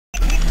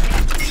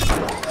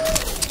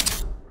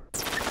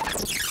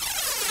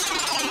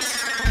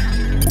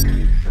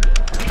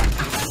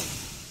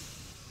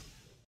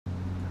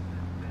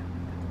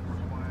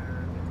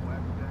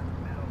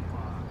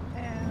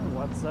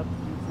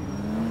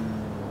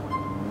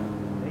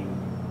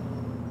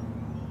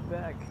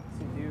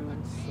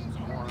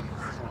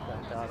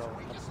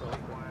Let's look at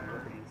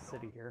the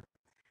city here.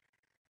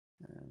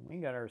 And we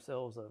got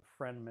ourselves a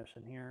friend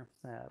mission here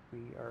that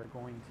we are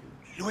going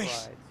to try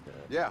Luis. to...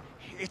 Yeah.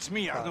 It's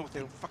me, Arnold.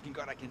 Thank fucking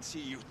God I can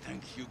see you.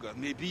 Thank you, God.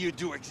 Maybe you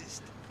do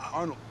exist.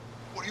 Arnold,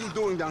 what are you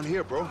doing down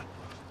here, bro?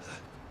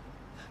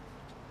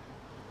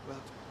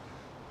 Well,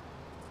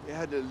 we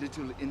had a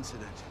little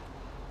incident.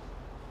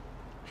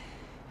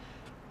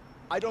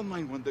 I don't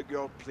mind when the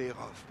girl plays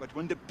rough, but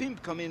when the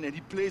pimp come in and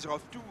he plays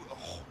rough too,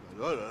 oh,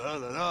 la, la,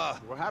 la, la.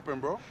 What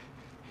happened, bro?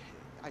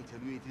 I tell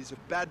you, it is a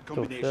bad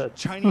combination. shit.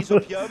 Chinese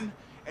opium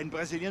and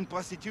Brazilian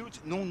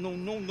prostitutes. No, no,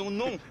 no, no,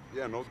 no.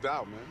 Yeah, no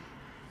doubt, man.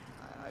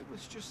 I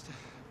was just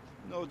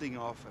nodding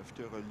off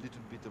after a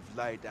little bit of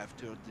light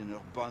after dinner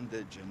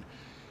bondage, and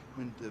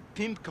when the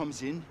pimp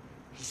comes in,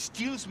 he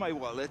steals my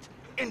wallet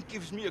and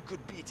gives me a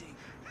good beating.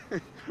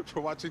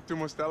 For watching too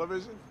much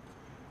television?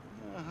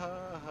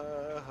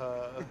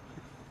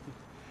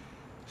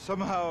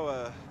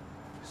 Somehow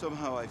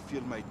I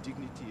feel my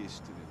dignity is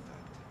still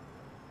intact.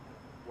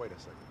 Wait a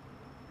second.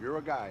 You're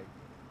a guy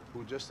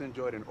who just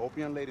enjoyed an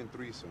opium-laden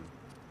threesome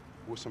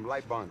with some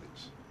light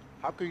bondage.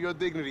 How could your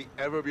dignity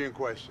ever be in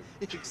question?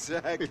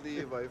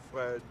 Exactly, my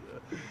friend.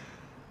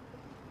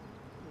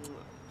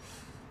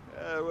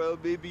 Well,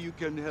 maybe you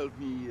can help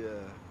me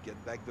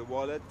get back the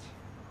wallet.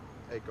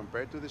 Hey,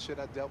 compared to the shit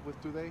I dealt with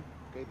today,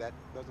 okay, that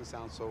doesn't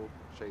sound so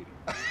shady.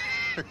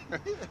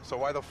 So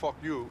why the fuck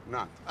you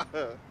not?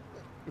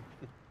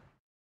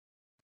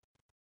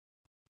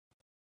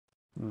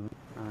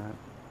 Alright.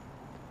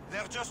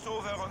 They're just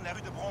over on la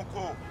rue de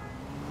Bronco.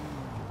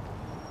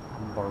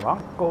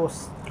 Bronco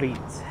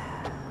Street.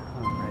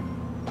 Alright.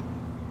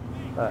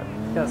 But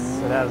yes,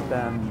 it has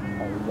been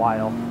a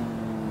while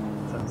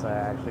since I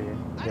actually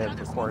did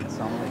record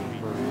something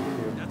for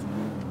YouTube. It's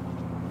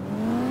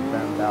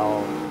been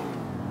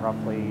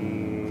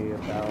roughly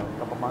about a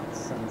couple months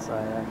since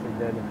I actually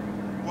did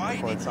Why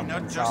record did he something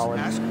not just solid.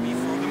 ask me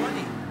for the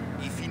money?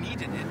 If he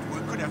needed it, we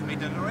could have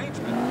made an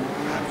arrangement.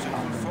 Perhaps a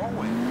full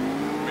four-way.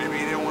 Maybe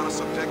he didn't want to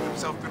subject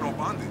himself to no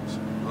bondage,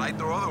 light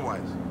or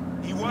otherwise.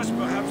 He was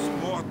perhaps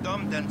more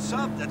dumb than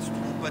soft, that's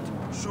true, but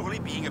surely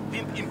being a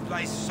pimp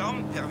implies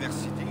some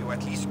perversity, or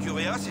at least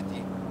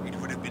curiosity. It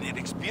would have been an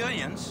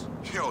experience.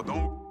 Yo,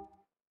 don't...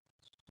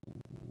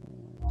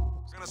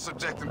 I'm gonna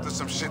subject him to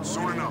some shit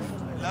soon enough.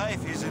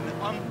 Life is an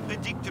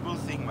unpredictable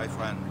thing, my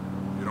friend.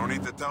 You don't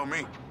need to tell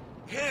me.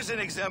 Here's an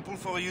example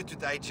for you to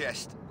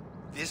digest.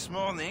 This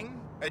morning,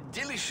 a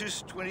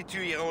delicious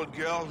 22-year-old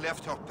girl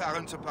left her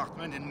parents'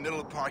 apartment in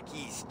Middle Park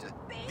East.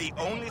 The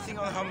only thing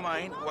on her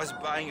mind was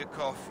buying a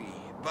coffee,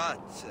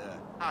 but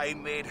I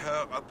made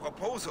her a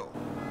proposal.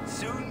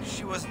 Soon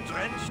she was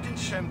drenched in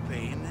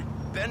champagne,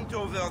 bent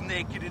over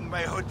naked in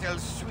my hotel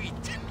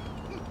suite.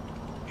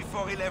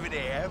 Before 11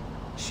 a.m.,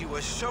 she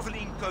was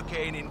shoveling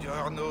cocaine into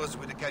her nose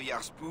with a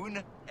caviar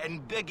spoon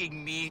and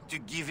begging me to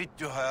give it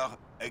to her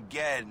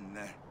again.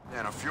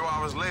 And a few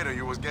hours later,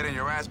 you was getting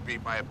your ass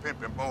beat by a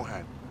pimp in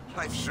Bohan.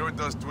 Life sure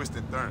does twist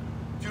and turn.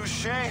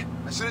 Touché?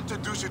 I should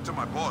introduce you to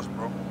my boss,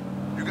 bro.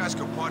 You guys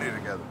could party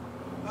together.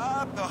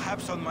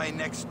 Perhaps on my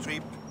next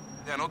trip.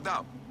 Yeah, no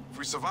doubt. If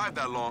we survive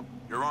that long,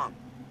 you're on.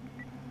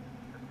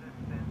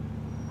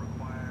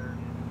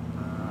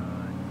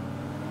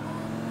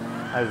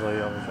 I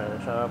usually always try to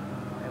shut up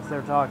if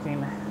they're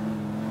talking.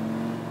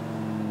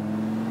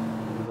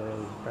 Usually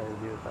I try to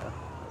do the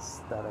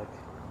aesthetic,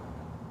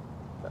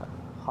 the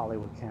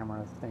Hollywood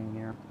camera thing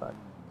here, but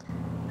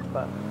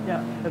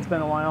yeah, it's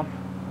been a while.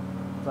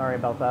 Sorry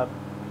about that.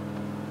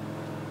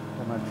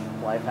 So much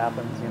life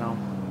happens, you know,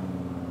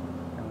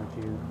 and that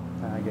you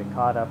kind of get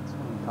caught up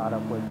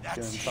with That's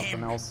doing something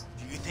him. else.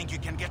 Do you think you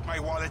can get my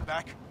wallet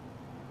back?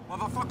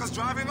 Motherfucker's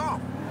driving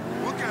off.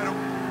 Look at him.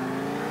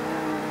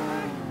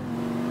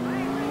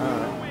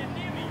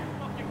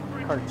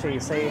 Car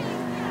chase, eh?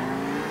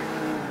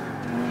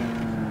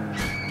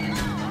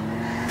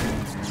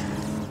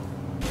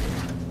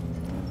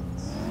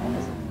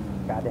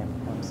 Goddamn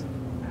pimps.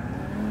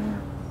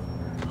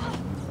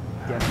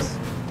 Dimps.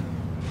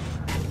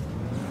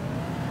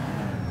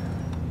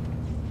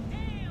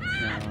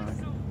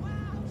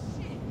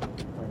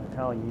 Where the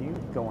hell are you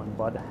going,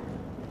 bud?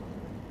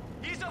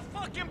 He's a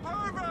fucking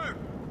pervert!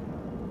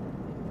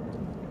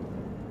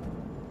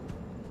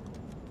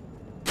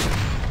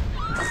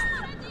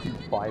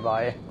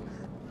 Bye-bye.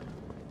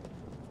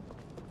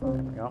 There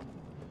we go.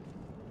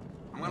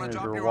 I'm gonna There's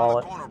drop your you around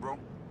wallet. the corner, bro.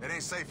 It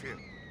ain't safe here.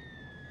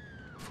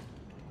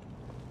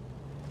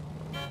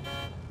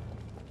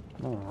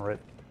 Alright.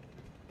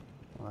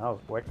 Well, that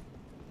was quick.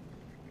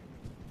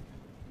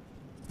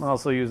 I'm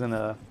also using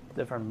a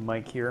different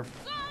mic here.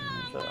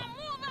 There's the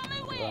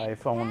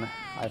iPhone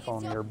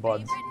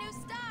earbuds.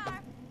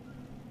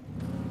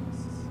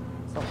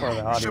 So far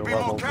the audio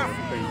levels are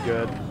pretty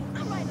good.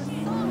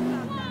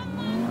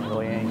 Not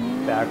really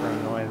any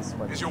background noise,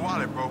 but Here's your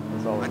wallet, bro.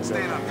 it's always I'd stay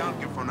good. in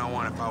Algonquin from now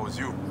on if I was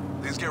you.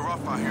 Things get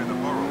rough out here in the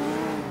boroughs.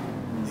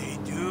 They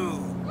do.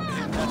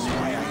 And that's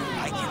why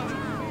I like it.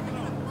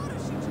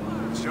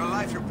 It's your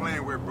life you're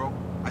playing with, bro.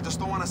 I just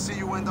don't want to see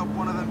you end up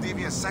one of them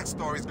deviant sex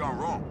stories gone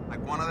wrong.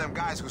 Like one of them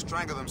guys who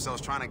strangle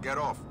themselves trying to get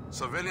off.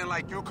 Civilian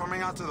like you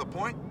coming out to the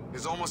point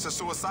is almost as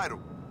suicidal.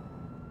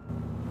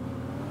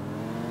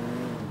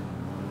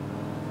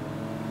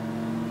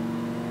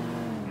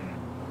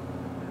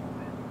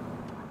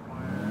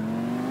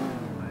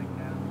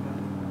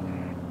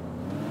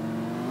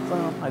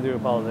 So I do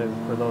apologize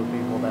for those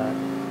people that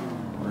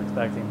were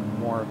expecting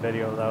more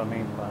videos out of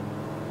me, but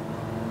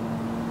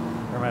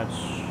pretty much,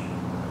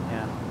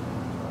 yeah,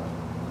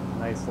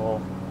 nice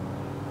little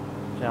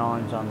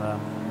challenge on the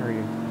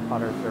Harry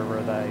Potter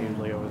server that I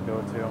usually always go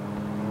to.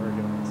 We're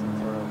doing some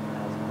sort of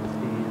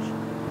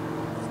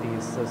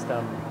prestige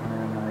system,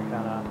 and I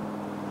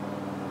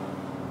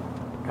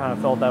kind of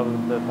felt that was a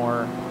bit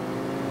more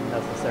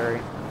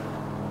necessary.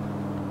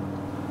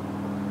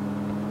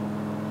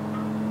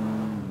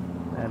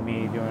 And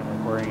me doing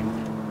recording,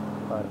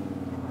 but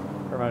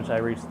pretty much I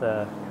reached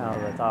the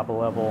kind of the top of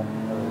level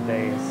the other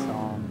day, so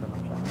I'm pretty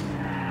much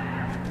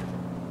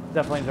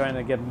definitely trying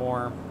to get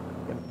more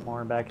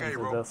back into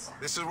bro, this.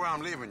 This is where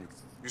I'm leaving you.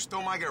 You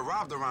still might get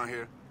robbed around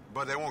here,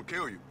 but they won't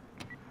kill you.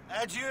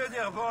 Adieu,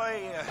 dear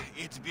boy.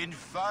 It's been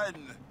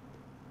fun.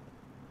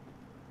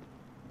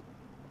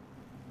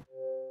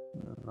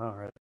 All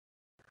right.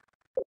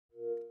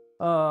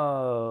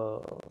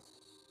 Oh,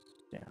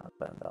 yeah, it's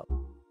been about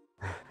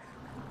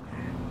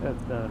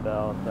it's been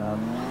about that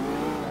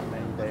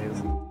many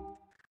days.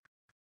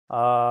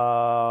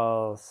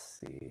 Let's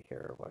see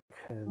here. What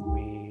could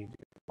we do?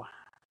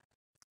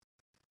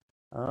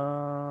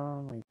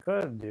 We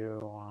could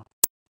do. I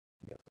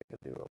guess we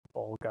could do a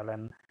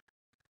BOGT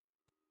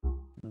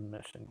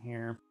mission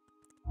here.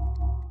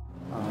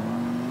 I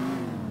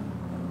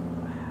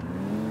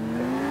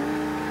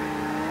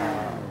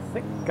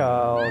think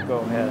I'll go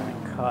ahead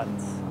and cut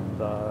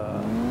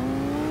the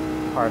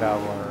part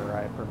out where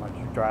I pretty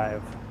much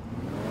drive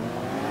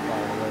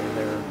all the way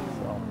there,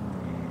 so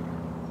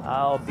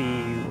I'll be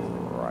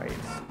right.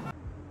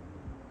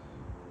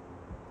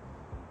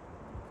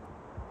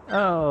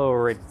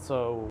 Alright,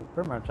 so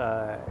pretty much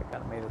I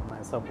kind of made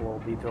myself a little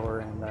detour,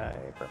 and I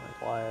pretty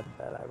much lied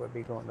that I would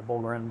be going to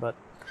BOGT, but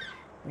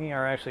we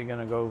are actually going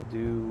to go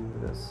do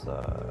this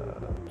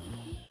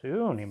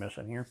Tony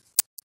mission here.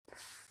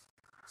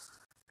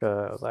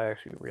 Because I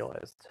actually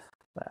realized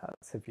that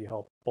if you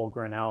help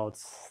BOGT out,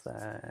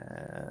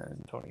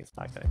 then Tony's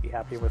not going to be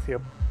happy with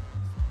you.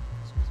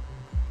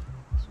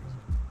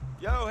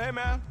 Yo, hey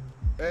man.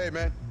 Hey,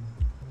 man.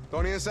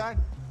 Tony inside?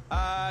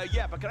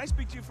 Yeah, but can I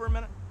speak to you for a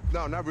minute?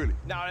 No, not really.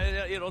 No,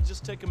 it'll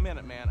just take a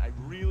minute, man. I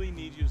really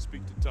need you to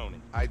speak to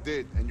Tony. I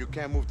did, and you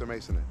can't move to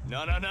Masonite.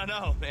 No,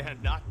 man.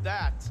 Not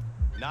that.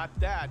 Not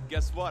that.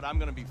 Guess what? I'm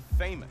gonna be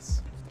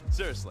famous.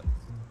 Seriously.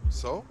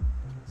 So?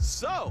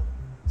 So,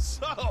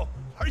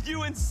 are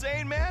you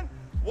insane, man?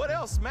 What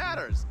else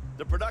matters?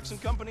 The production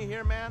company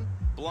here, man,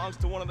 belongs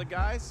to one of the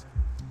guys.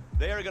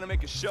 They are gonna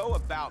make a show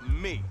about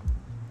me.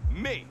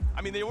 Me.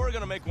 I mean, they were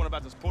gonna make one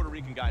about this Puerto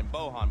Rican guy in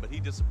Bohan, but he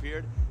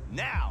disappeared.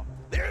 Now,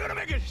 they're gonna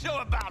make a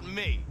show about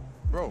me.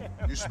 Bro,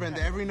 you spend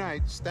every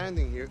night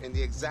standing here in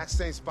the exact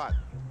same spot.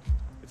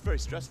 It's very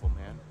stressful,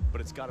 man, but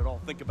it's got it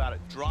all. Think about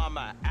it.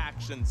 Drama,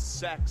 action,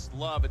 sex,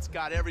 love, it's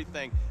got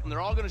everything. And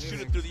they're all gonna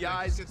shoot it through the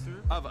eyes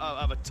of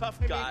a tough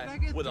guy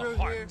with a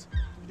heart.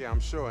 Yeah, I'm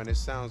sure, and it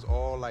sounds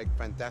all like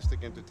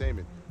fantastic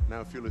entertainment.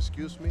 Now, if you'll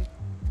excuse me,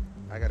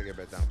 I gotta get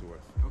back down to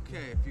earth.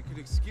 Okay, if you could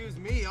excuse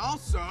me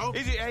also.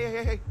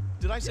 Hey.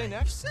 Did I say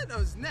next? You said I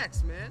was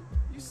next, man.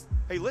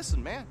 Hey,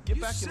 listen, man. Get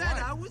back in line. You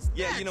said I was next.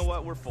 Yeah, you know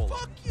what? We're full.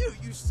 Fuck you.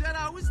 You said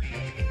I was.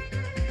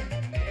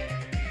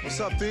 What's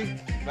up, T?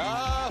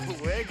 Oh,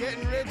 we're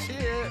getting rich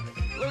here.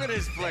 Look at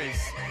this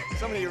place.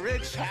 So many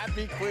rich,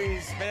 happy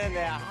queens spending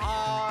their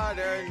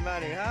hard-earned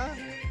money, huh?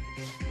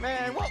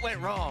 Man, what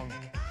went wrong?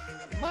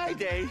 In my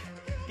day,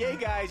 gay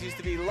guys used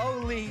to be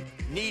lonely,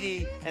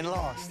 needy, and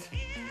lost.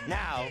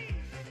 Now,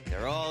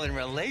 they're all in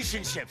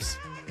relationships,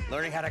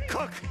 learning how to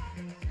cook.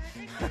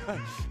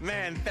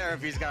 Man,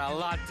 therapy's got a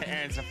lot to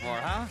answer for,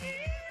 huh?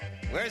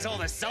 Where's all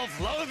the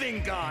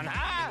self-loathing gone,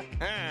 huh?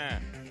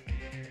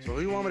 So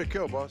who you want me to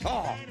kill, boss?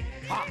 Oh,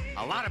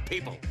 a lot of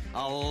people.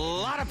 A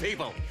lot of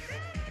people.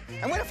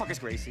 And where the fuck is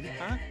Gracie,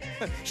 huh?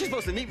 She's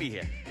supposed to meet me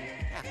here.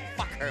 Ah,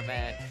 fuck her,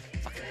 man.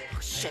 Fuck her. Oh,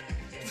 shit.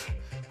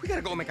 We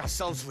gotta go make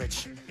ourselves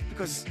rich.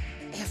 Because,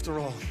 after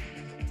all,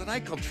 the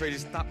nightclub trade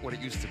is not what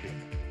it used to be.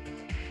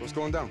 What's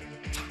going down?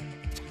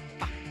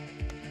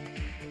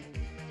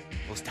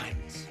 Those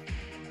diamonds.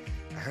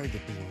 I heard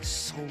they're being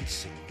sold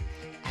soon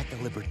at the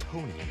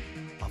Libertonian,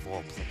 of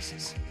all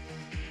places.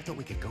 I thought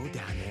we could go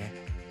down there,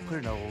 put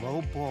in a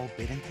low ball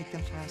bid, and take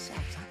them for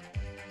ourselves, huh?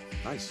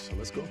 Nice, so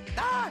let's go.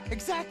 Ah,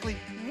 exactly.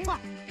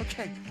 Mwah.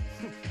 Okay.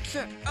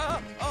 Sure.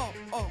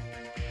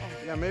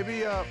 Yeah,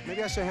 maybe I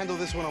should handle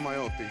this one on my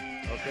own, T.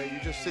 Okay, you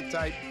just sit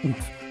tight,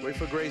 wait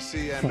for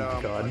Gracie, and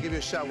I'll give you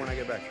a shot when I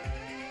get back.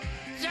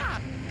 Yeah,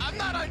 I'm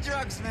not on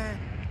drugs, man.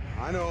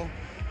 I know.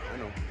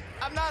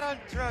 I'm not on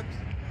drugs.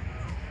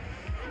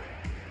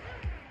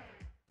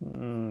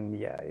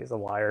 Yeah, he's a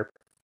liar.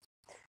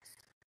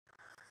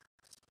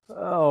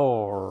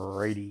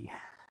 Alrighty.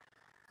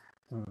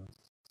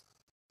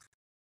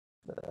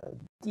 The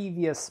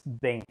devious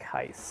bank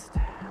heist.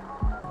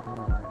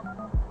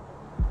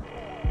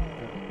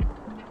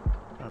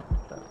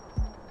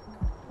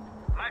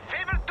 My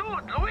favorite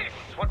dude, Luis.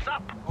 What's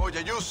up? Oh, yeah,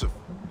 Yusuf.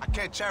 I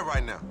can't chat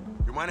right now.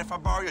 You mind if I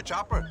borrow your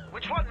chopper?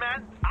 Which one,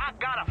 man? I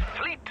got a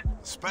fleet.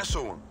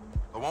 Special one.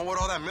 The one with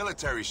all that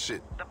military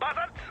shit. The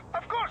buzzard?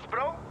 Of course,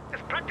 bro.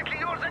 It's practically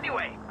yours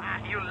anyway.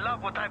 You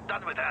love what I've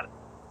done with her.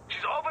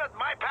 She's over at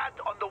my pad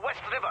on the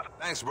West River.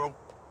 Thanks, bro.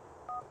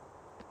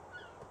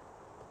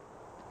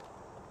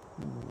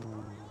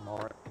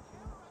 Alright.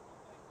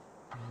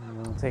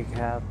 We'll take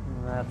that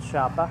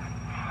chopper.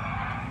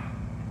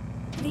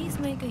 Please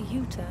make a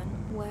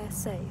U-turn where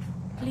safe.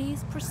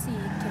 Please proceed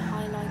to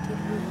highlighted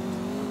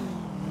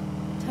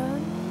route.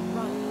 Turn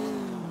right.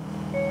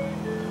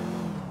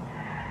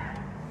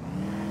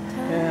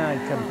 Yeah, I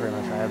couldn't pretty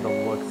much. I had to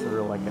look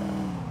through like a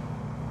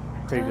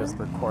previous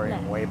recording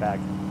left. way back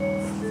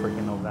in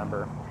freaking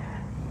November.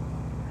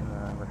 And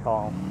I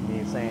recall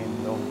me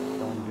saying,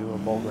 don't do a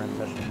Bulgarian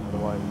mission,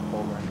 otherwise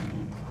Bulgarian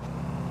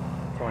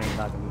Tony's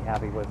not gonna be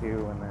happy with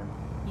you, and then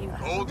You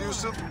have Old arrived.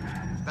 Yusuf?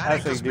 That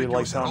ain't actually do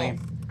like conspicuous at Tony. all.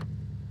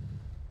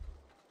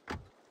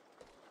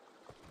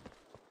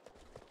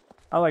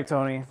 I like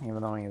Tony,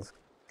 even though he's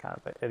kind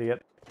of an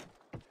idiot.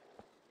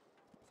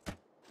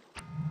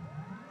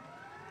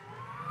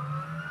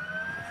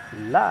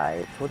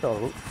 Fly to the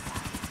roof.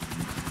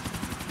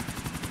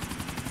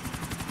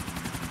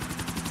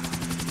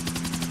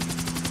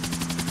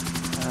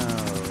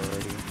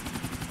 Alrighty.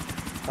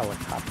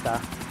 Helicopter.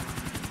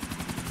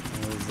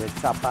 Here's the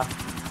chopper.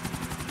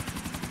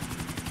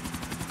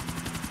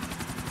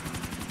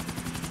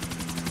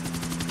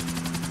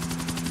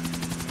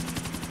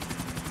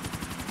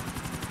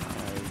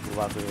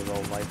 Lovely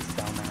little lights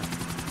down there.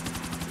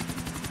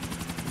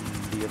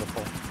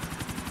 Beautiful.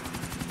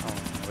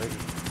 Alrighty.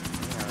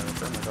 We are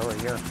pretty much over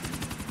here.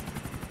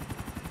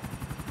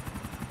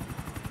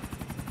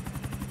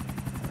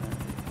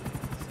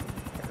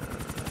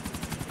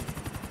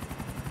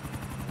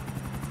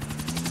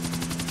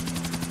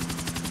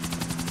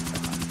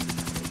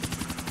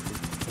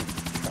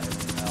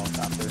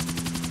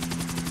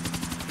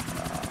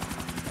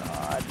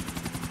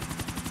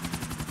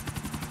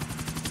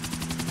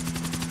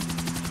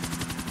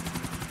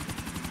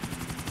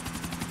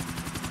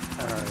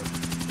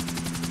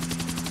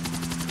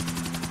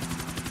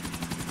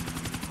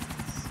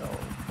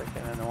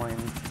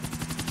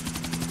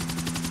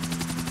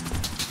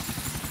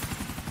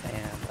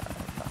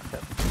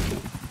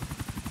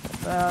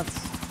 That's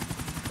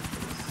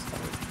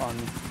fun.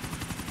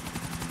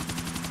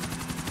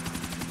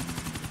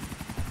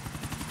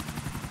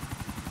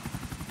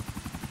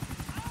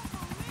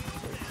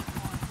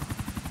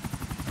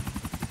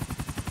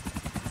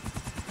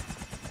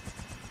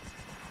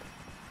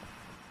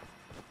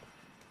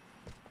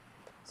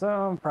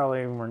 So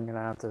probably we're gonna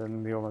have to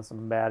deal with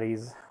some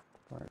baddies,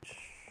 which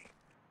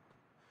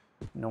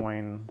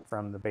knowing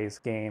from the base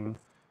game.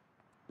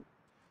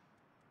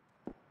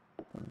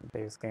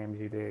 Base game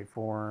GTA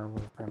 4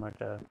 was pretty much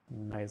a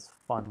nice,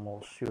 fun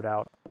little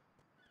shootout.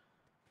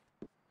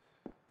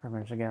 Pretty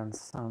much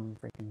against some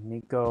freaking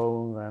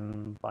Nico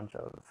and a bunch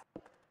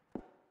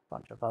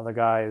of other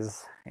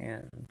guys,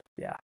 and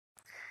yeah.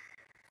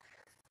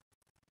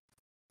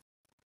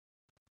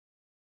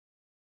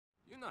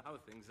 You know how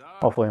things are.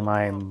 Hopefully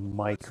my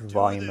mic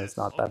volume is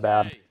not that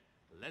bad. Okay,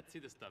 let's see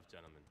the stuff,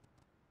 gentlemen.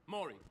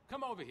 Maury,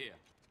 come over here.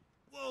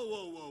 Whoa,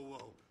 whoa, whoa,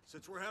 whoa.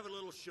 Since we're having a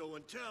little show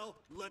and tell,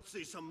 let's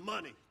see some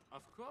money.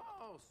 Of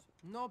course,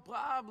 no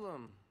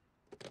problem.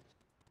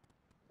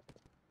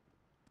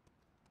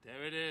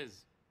 There it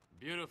is.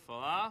 Beautiful,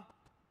 huh?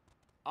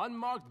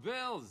 Unmarked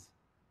bills.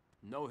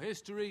 No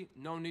history,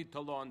 no need to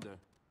launder.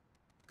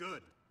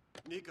 Good.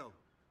 Nico,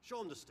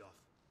 show him the stuff.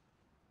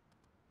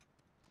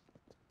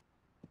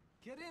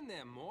 Get in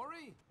there,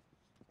 Maury.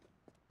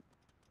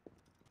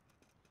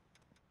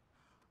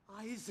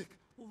 Isaac,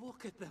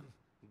 look at them.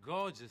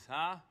 Gorgeous,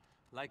 huh?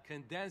 Like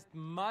condensed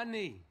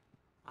money.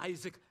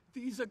 Isaac,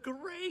 these are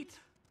great.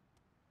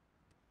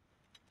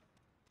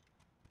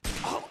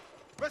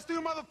 Rest of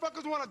you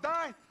motherfuckers wanna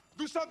die?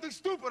 Do something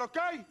stupid,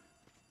 okay?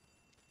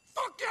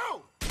 Fuck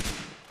you!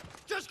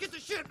 Just get the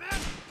shit,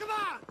 man. Come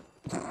on.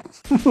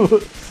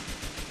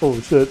 Oh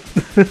shit.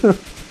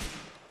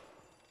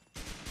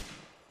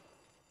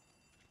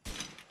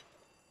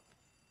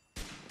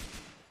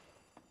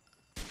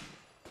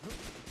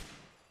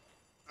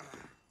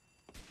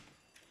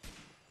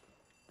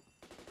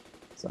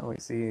 So we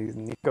see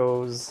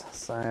Nico's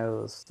side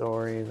of the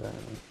story, then...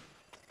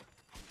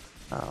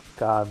 Oh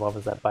god, what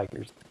was that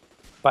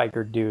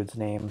biker dude's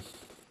name?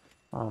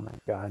 Oh my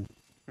god.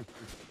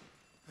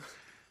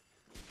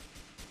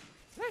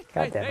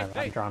 God damn it,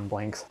 I'm drawing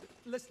blanks.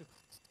 Listen,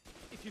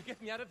 if you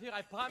get me out of here,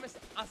 I promise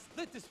I'll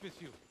split this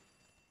with you.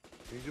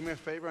 Can you do me a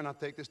favor and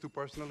not take this too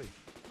personally?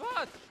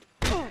 What?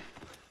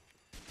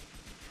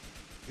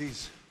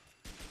 These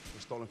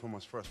were stolen from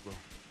us first, bro.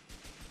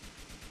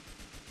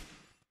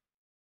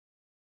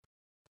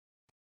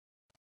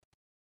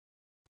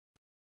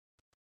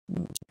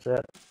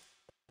 Shit.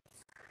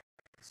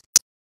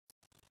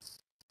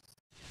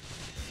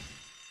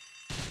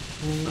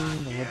 The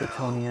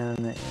Libertonian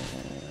and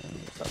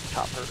the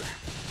chopper.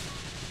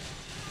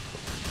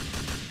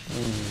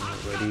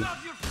 Ready.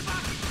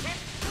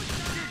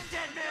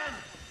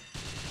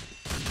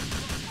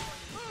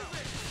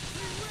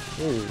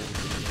 Ooh.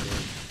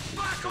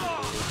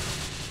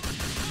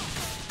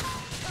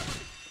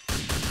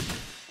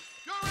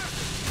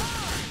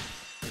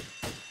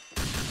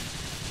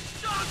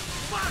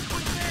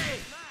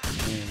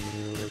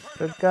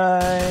 Good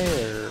guy,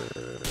 or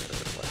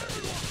what are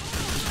you?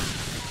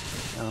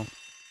 No.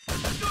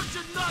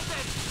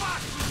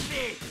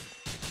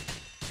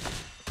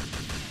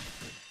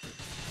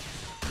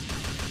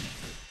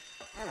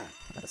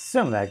 I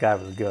assume that guy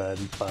was good,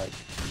 but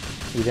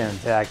he didn't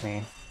attack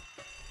me.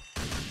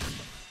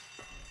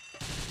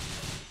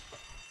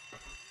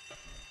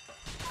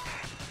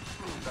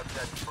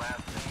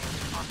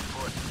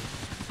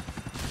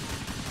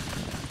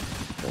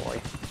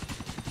 Boy.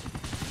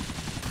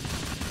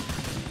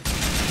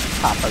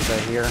 Papas are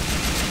here.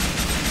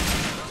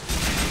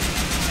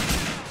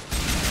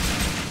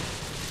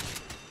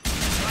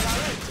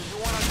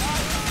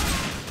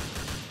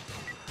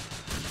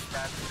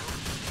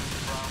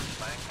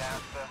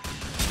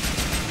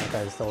 That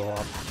guy's still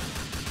up.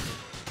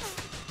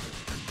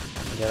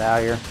 Get out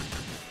of here.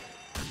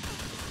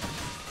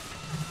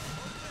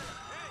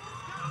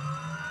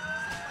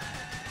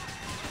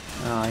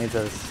 Oh, he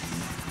just...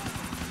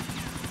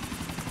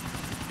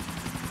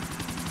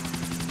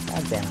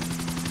 God damn it.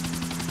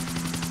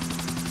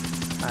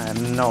 I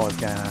know it's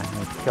gonna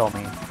kill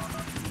me.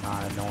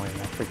 Not knowing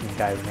that freaking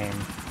guy's name.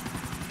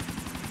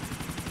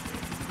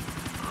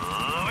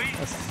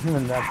 That's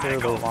even that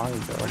terrible long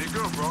ago. Pretty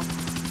good, bro.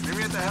 Meet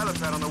me at the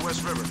helipad on the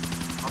West River.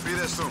 I'll be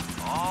there soon.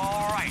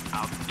 All right,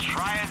 I'll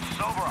try and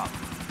sober up.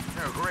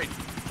 Yeah, great.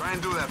 Try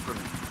and do that for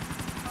me.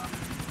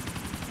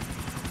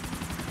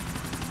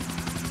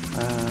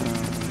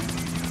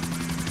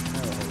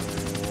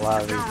 A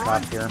lot of these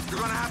cops here. You're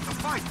gonna have to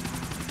fight.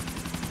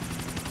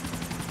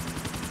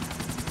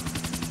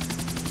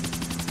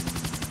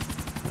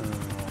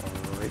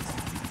 Alright.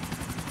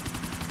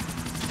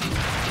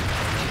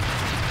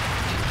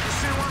 You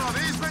seen one of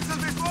these bitches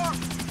before?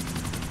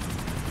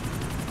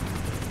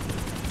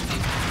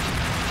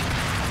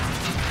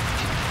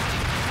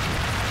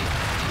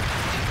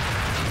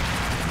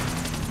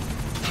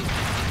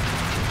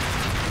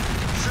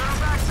 Shoot him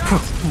back down.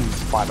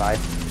 Bye-bye.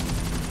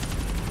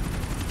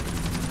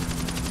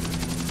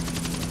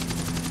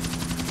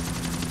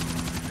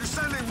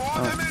 More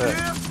than in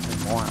here? And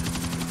more.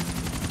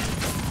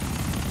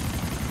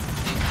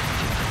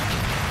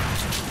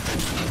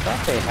 I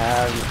thought they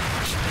had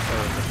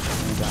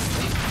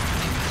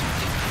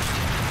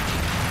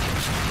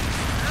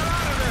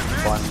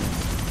one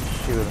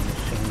shoot with a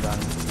machine gun.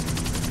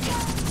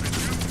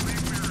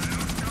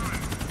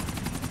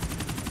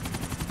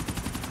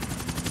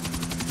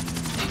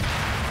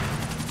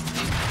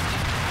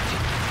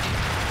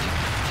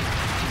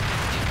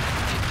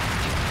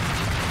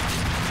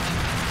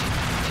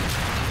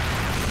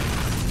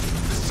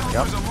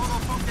 Yep. There's a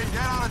motherfucking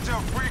get out of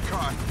jail free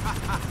card.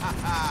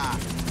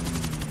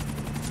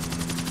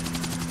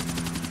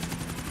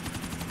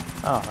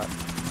 Oh.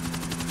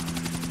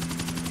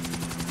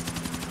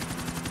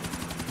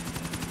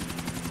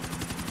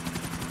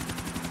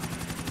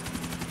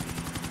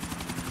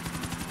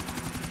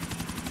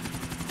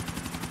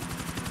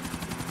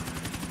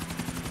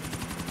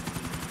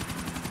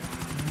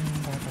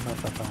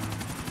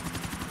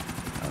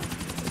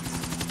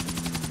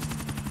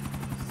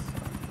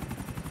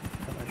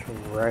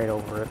 Right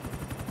over it.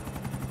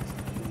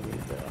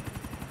 Need to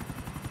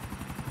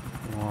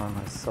lower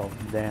myself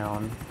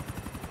down.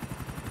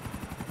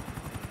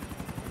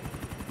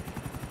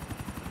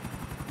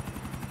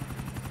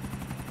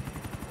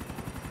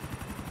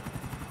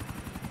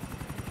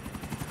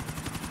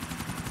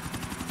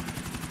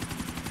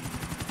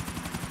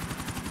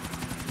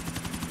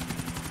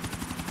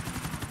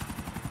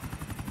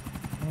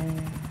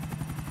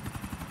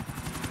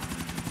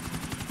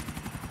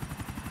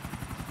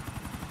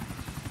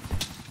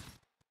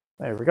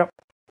 There we go.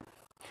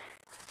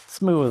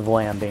 Smooth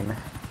landing.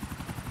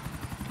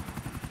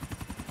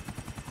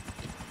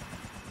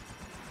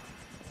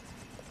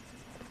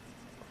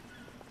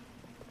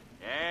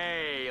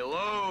 Hey,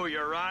 Lou,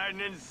 you're riding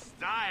in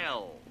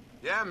style.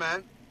 Yeah,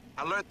 man.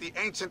 I learned the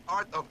ancient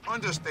art of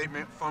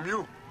understatement from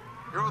you.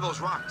 Here are those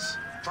rocks.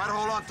 Try to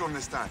hold on to them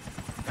this time.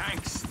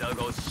 Thanks. They'll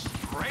go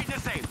straight to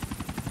safety.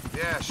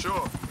 Yeah,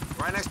 sure.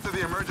 Right next to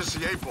the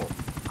emergency 8-ball.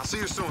 I'll see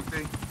you soon,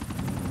 T.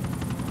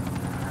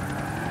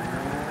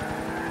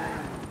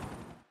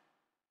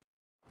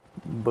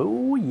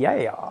 Boo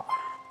yeah.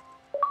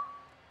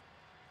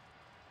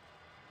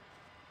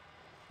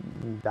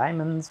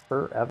 Diamonds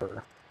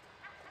forever.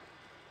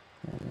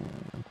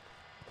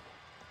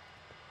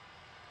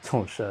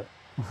 Oh shit.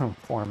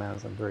 4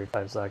 minutes and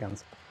 35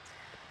 seconds.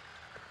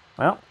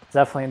 Well,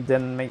 definitely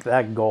didn't make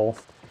that goal.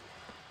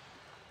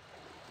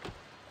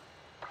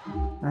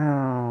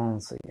 Oh.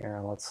 Let's see here.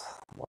 Let's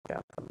look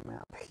at the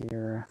map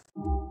here.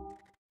 Let's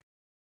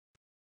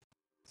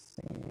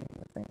see,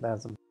 I think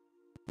that's a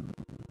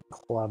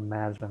club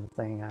management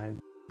thing I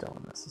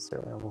don't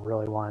necessarily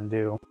really want to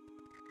do.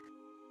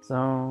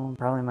 So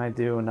probably might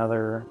do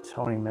another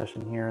towing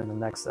mission here in the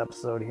next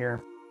episode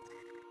here.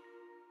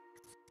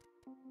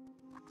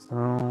 So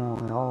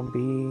I'll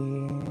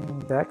be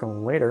back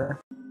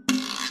later.